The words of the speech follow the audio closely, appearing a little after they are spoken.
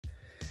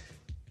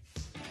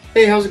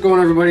Hey, how's it going,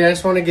 everybody? I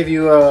just want to give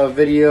you a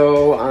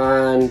video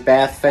on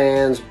bath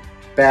fans,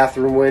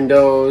 bathroom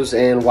windows,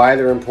 and why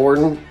they're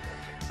important.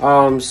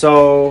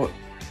 So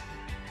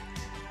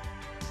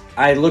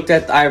I read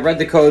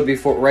the code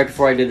right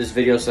before I did this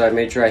video, so I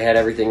made sure I had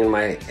everything in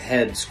my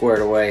head squared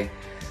away.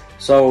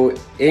 So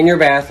in your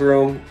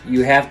bathroom,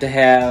 you have to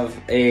have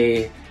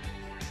a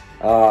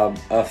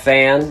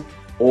fan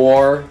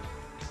or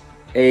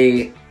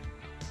a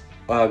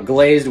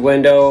glazed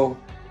window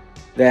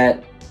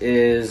that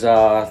is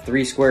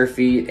 3 square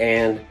feet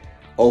and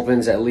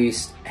opens at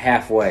least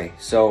halfway.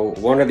 So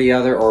one or the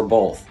other or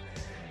both.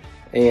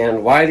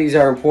 And why these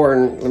are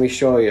important, let me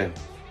show you.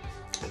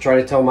 I try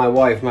to tell my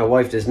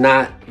wife does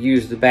not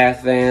use the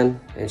bath fan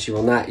and she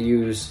will not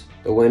use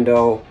the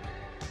window.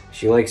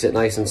 She likes it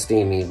nice and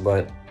steamy,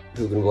 but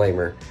who can blame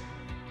her?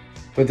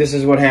 But this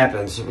is what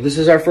happens. This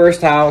is our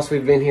first house.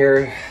 We've been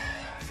here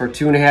for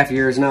 2.5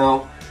 years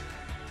now.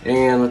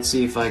 And let's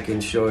see if I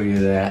can show you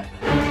that.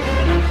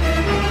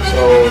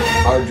 So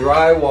our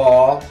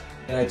drywall,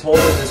 and I told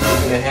her this was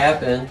going to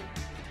happen,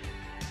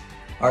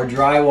 our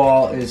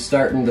drywall is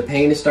the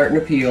paint is starting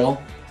to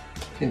peel,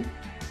 and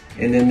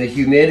then the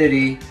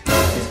humidity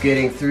is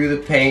getting through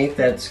the paint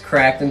that's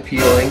cracked and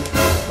peeling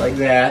like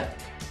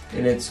that,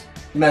 and it's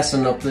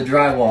messing up the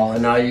drywall.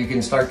 And now you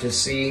can start to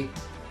see,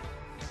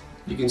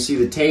 you can see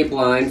the tape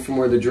line from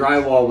where the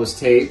drywall was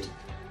taped,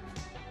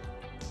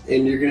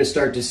 and you're going to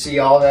start to see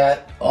all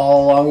that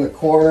all along the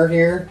corner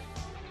here.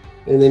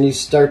 And then you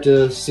start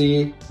to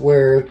see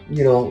where,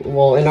 you know,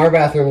 well, in our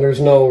bathroom there's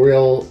no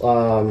real,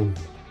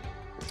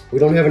 we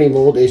don't have any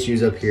mold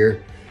issues up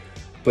here,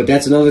 but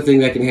that's another thing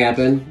that can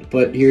happen.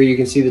 But here you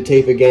can see the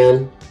tape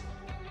again,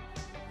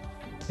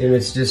 and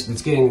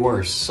it's getting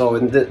worse. So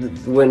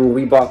when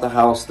we bought the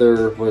house,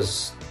 there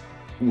was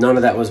none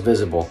of that was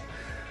visible.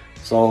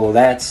 So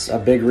that's a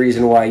big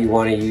reason why you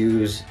want to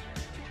use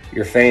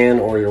your fan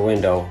or your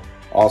window.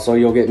 Also,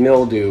 you'll get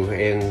mildew,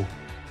 and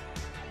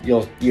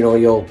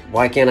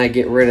why can't I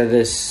get rid of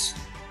this,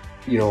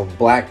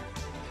 black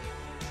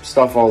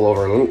stuff all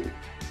over?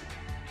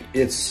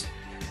 It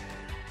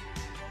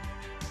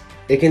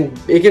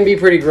can be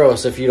pretty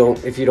gross if you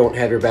don't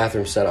have your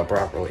bathroom set up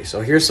properly. So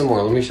here's some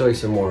more. Let me show you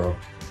some more.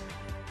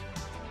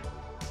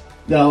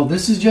 Now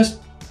this is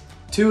just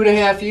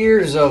 2.5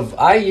 years of,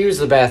 I use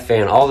the bath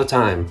fan all the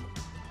time.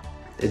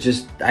 I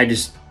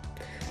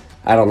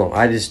don't know,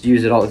 I just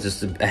use it all. It's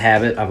just a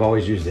habit. I've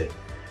always used it.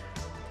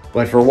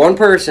 But for one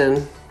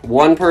person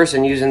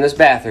using this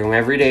bathroom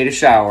every day to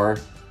shower,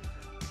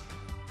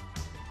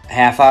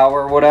 half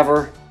hour or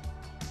whatever,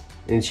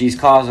 and she's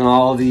causing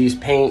all these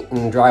paint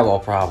and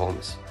drywall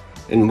problems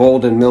and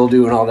mold and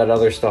mildew and all that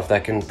other stuff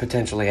that can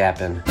potentially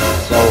happen.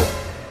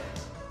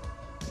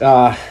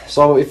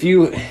 So if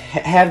you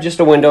have just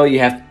a window, you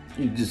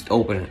just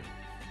open it.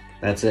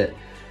 That's it.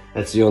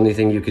 That's the only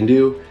thing you can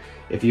do.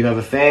 If you have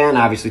a fan,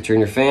 obviously turn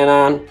your fan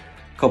on.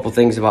 A couple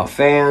things about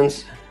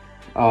fans.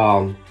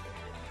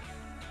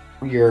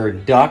 Your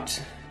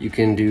duct, you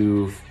can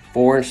do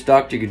 4-inch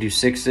duct, you can do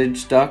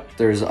 6-inch duct.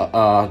 It's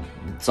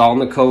all in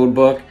the code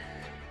book.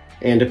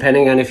 And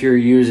depending on if you're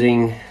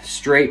using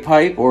straight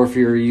pipe or if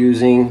you're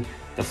using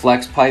the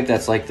flex pipe,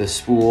 that's like the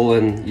spool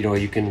and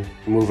you can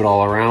move it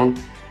all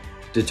around,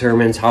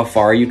 determines how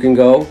far you can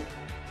go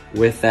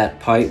with that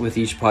pipe, with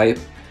each pipe,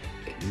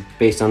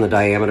 based on the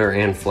diameter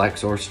and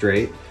flex or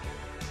straight.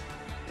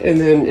 And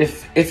then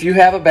if you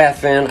have a bath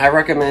fan, I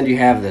recommend you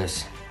have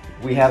this.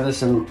 We have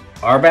this in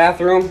our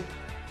bathroom,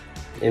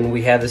 and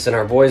we have this in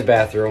our boys'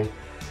 bathroom,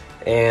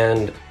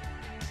 and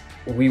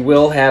we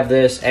will have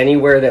this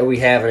anywhere that we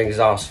have an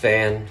exhaust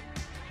fan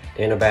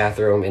in a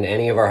bathroom in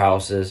any of our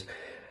houses.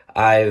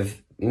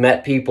 I've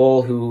met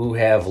people who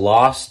have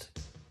lost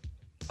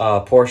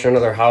a portion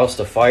of their house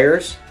to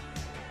fires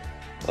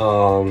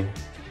from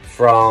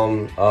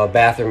a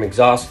bathroom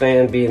exhaust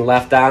fan being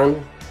left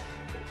on.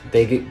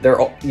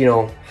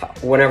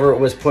 Whenever it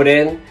was put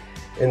in,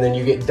 and then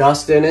you get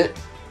dust in it.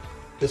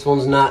 This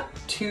one's not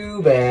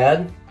too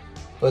bad,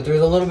 but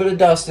there's a little bit of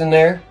dust in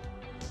there.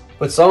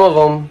 But some of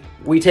them,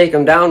 we take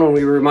them down when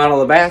we remodel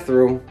the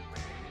bathroom,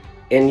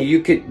 and you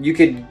could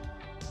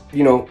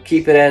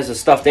keep it as a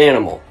stuffed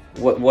animal,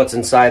 what's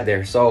inside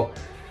there. So,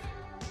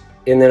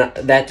 and then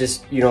that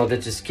just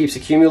keeps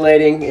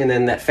accumulating, and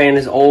then that fan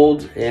is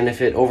old, and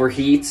if it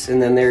overheats,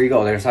 and then there you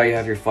go, there's how you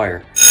have your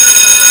fire.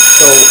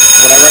 So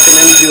what I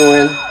recommend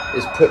doing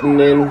is putting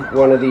in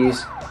one of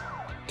these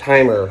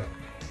timer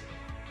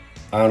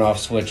on-off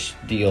switch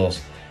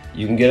deals.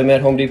 You can get them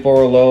at Home Depot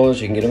or Lowe's.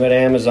 You can get them at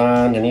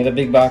Amazon, any of the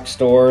big box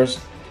stores.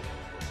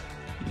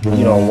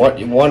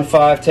 1,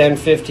 5, 10,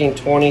 15,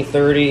 20,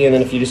 30, and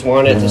then if you just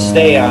want it to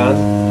stay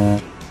on,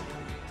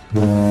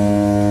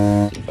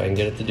 see if I can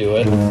get it to do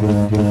it.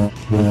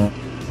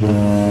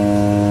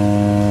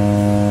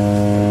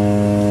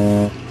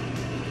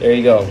 There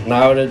you go.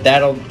 Now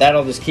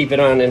that'll just keep it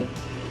on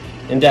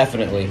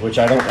indefinitely, which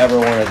I don't ever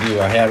want to do.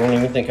 I don't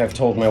even think I've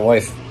told my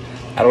wife.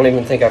 how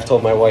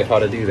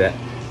to do that.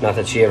 Not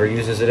that she ever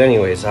uses it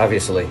anyways,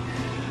 obviously.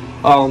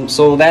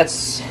 So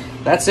that's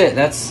that's it.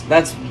 That's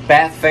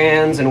bath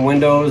fans and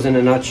windows in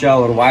a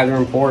nutshell, and why they're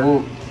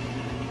important.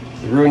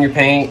 They ruin your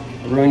paint,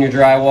 ruin your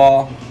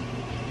drywall,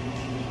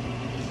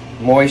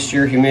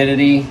 moisture,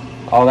 humidity,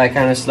 all that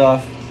kind of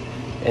stuff.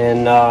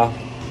 And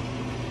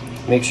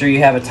make sure you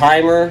have a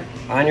timer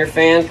on your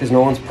fan, because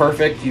no one's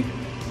perfect. You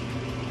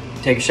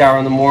take a shower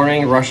in the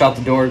morning, rush out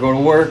the door, go to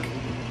work,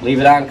 leave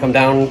it on, come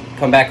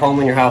back home,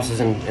 and your house is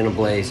in a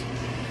blaze.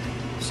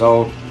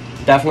 So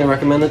definitely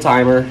recommend the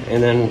timer.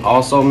 And then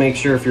also make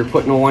sure if you're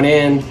putting one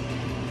in,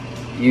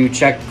 you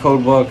check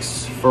code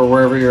books for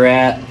wherever you're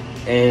at,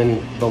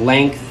 and the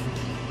length,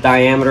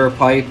 diameter of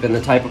pipe, and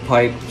the type of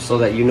pipe, so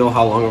that you know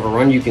how long of a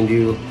run you can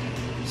do.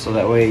 So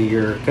that way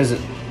because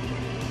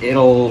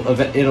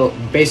it'll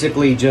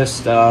basically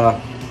just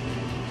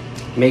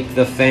make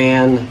the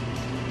fan,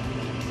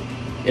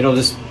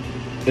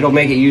 it'll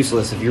make it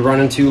useless. If you're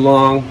running too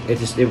long,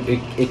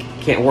 it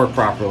can't work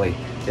properly.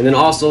 And then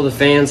also the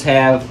fans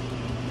have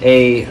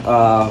a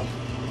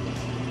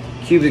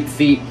cubic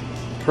feet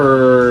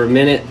per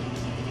minute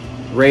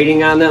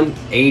rating on them.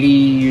 80,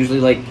 usually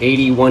like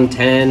 80,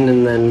 110,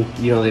 and then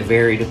they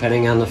vary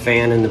depending on the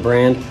fan and the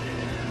brand.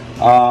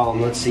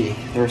 Let's see,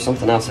 there was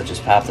something else that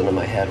just popped into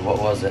my head. What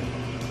was it?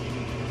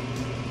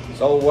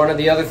 So one of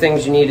the other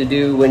things you need to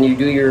do when you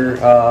do your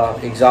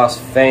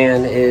exhaust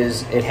fan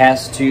is it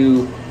has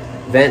to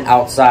vent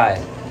outside.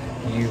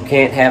 You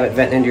can't have it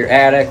vent into your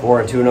attic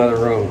or into another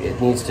room. It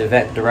needs to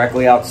vent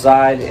directly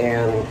outside,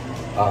 and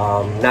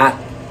not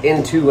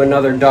into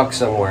another duct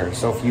somewhere.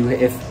 So if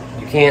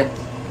you can't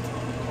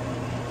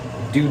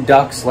do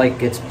ducts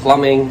like it's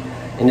plumbing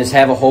and just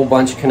have a whole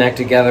bunch connect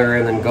together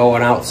and then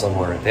going out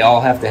somewhere. They all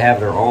have to have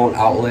their own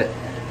outlet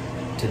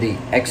to the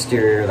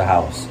exterior of the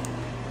house.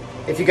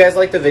 If you guys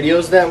like the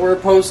videos that we're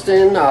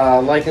posting,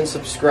 like and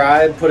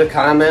subscribe, put a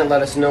comment,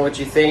 let us know what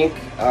you think.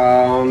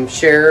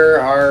 Share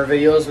our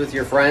videos with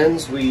your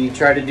friends. We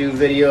try to do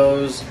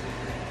videos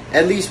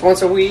at least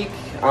once a week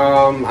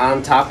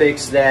on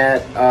topics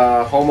that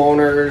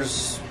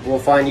homeowners will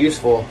find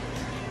useful.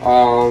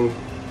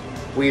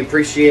 We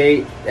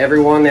appreciate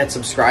everyone that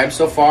subscribed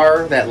so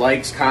far, that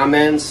likes,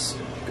 comments.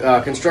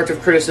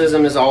 Constructive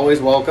criticism is always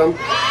welcome.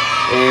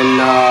 And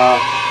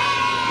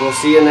we'll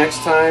see you next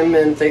time,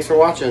 and thanks for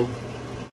watching.